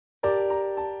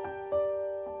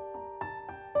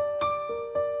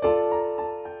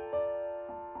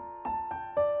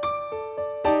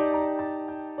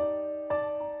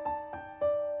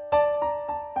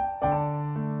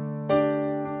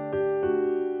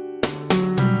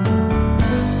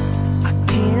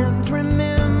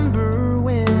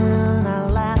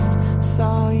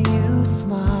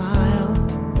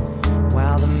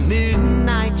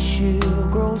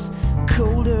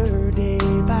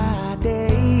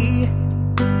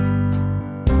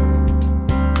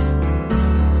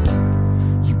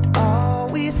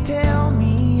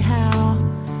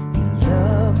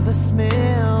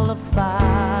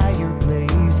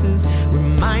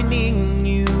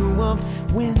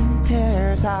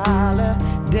winter's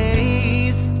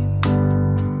holidays.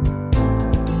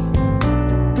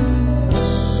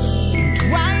 And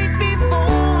right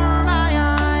before my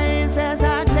eyes, as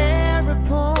I glare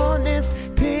upon this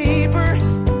paper,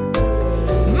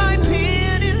 my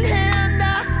pen in hand,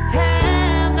 I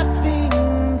have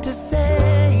nothing to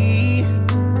say.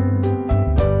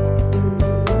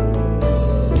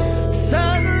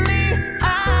 Suddenly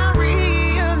I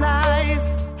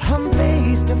realize I'm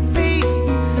face to face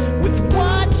with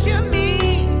what you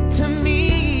mean to me.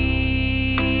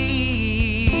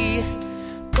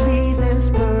 Please,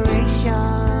 inspiration,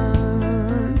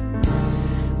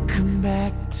 come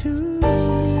back to me.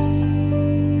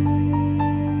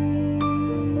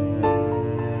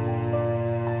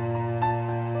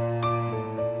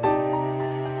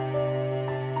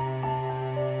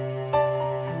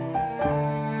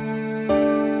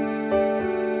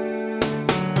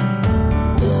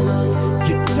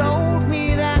 You told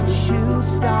me that you'll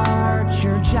start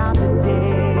your job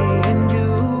today and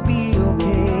you'll be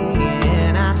okay.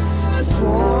 And I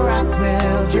swore I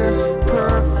smelled your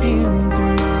perfume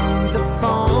through the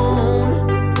phone.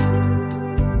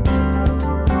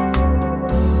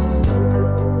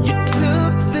 You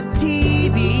took the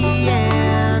TV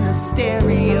and the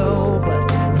stereo, but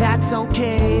that's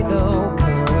okay though,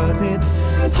 'cause it's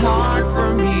hard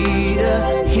for me to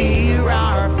hear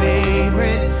our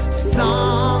favorite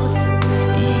songs.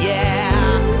 Yeah.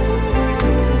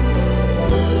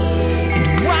 And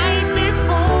right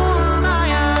before my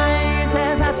eyes,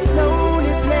 as I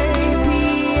slowly play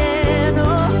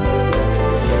piano,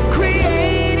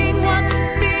 creating what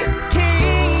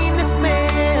became this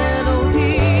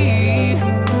melody.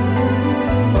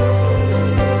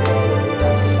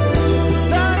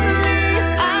 Suddenly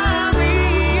I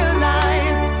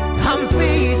realize I'm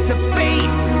face to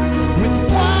face with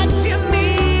what you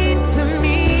mean to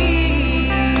me.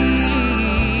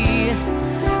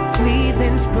 Please,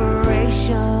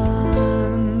 inspiration,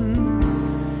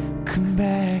 come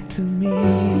back to me.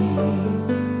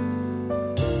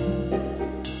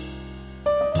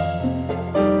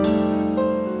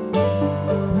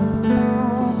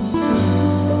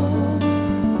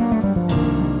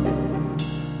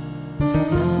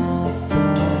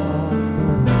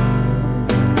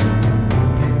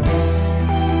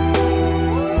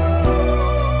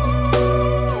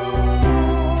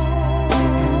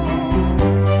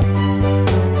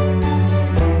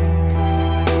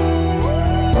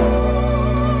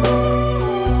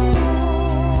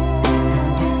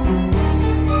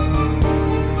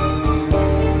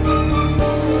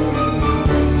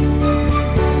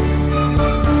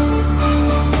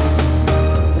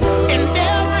 And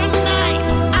every night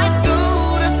I go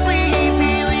to sleep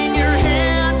feeling your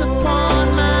hands upon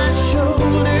my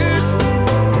shoulders,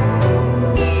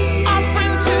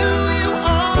 offering to you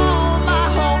all my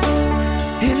hopes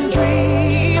and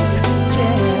dreams.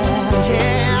 Yeah,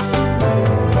 yeah.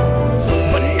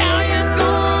 But now you're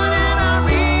gone and I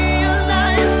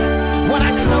realize when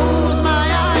I close my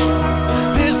eyes,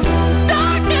 this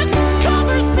darkness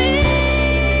covers me.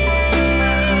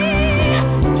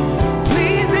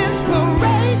 Please,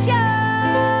 inspiration,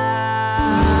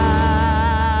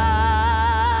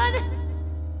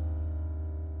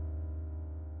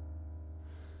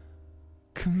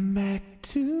 come back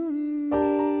to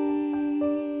me.